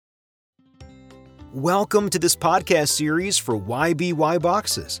Welcome to this podcast series for YBY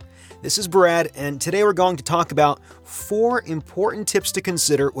Boxes. This is Brad, and today we're going to talk about 4 important tips to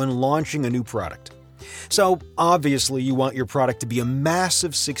consider when launching a new product. So, obviously, you want your product to be a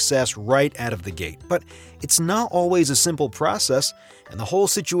massive success right out of the gate, but it's not always a simple process, and the whole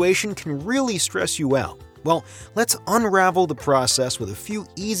situation can really stress you out. Well, let's unravel the process with a few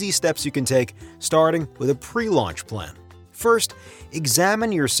easy steps you can take, starting with a pre-launch plan. First,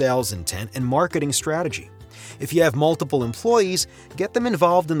 examine your sales intent and marketing strategy. If you have multiple employees, get them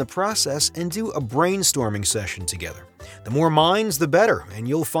involved in the process and do a brainstorming session together. The more minds, the better, and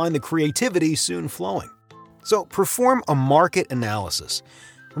you'll find the creativity soon flowing. So, perform a market analysis.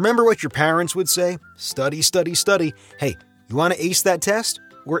 Remember what your parents would say? Study, study, study. Hey, you want to ace that test?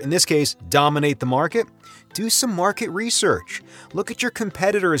 Or in this case, dominate the market? Do some market research. Look at your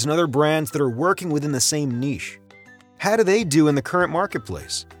competitors and other brands that are working within the same niche. How do they do in the current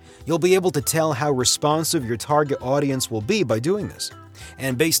marketplace? You'll be able to tell how responsive your target audience will be by doing this.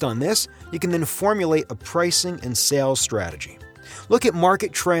 And based on this, you can then formulate a pricing and sales strategy. Look at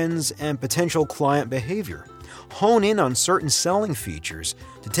market trends and potential client behavior. Hone in on certain selling features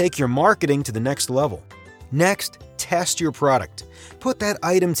to take your marketing to the next level. Next, test your product. Put that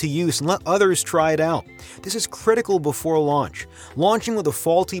item to use and let others try it out. This is critical before launch. Launching with a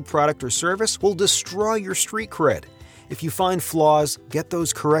faulty product or service will destroy your street cred. If you find flaws, get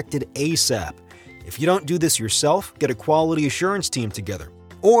those corrected ASAP. If you don't do this yourself, get a quality assurance team together.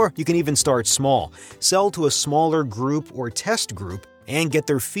 Or you can even start small. Sell to a smaller group or test group and get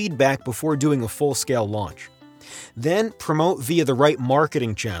their feedback before doing a full-scale launch. Then promote via the right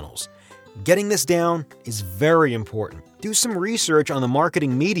marketing channels. Getting this down is very important. Do some research on the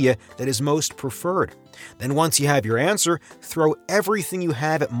marketing media that is most preferred. Then once you have your answer, throw everything you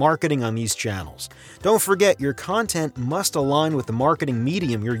have at marketing on these channels. Don't forget, your content must align with the marketing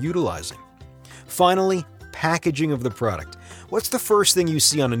medium you're utilizing. Finally, packaging of the product. What's the first thing you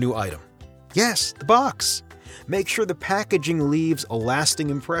see on a new item? Yes, the box. Make sure the packaging leaves a lasting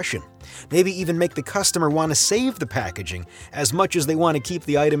impression. Maybe even make the customer want to save the packaging as much as they want to keep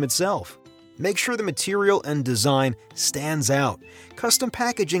the item itself. Make sure the material and design stands out. Custom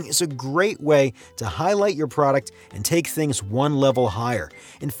packaging is a great way to highlight your product and take things one level higher.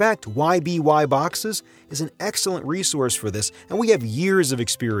 In fact, YBY Boxes is an excellent resource for this, and we have years of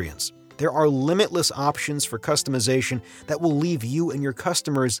experience. There are limitless options for customization that will leave you and your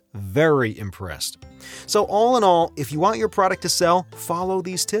customers very impressed. So all in all, if you want your product to sell, follow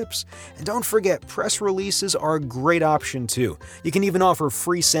these tips. And don't forget, press releases are a great option too. You can even offer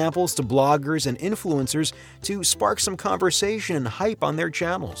free samples to bloggers and influencers to spark some conversation and hype on their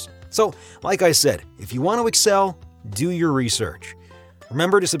channels. So, like I said, if you want to excel, do your research.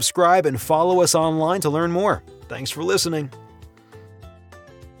 Remember to subscribe and follow us online to learn more. Thanks for listening.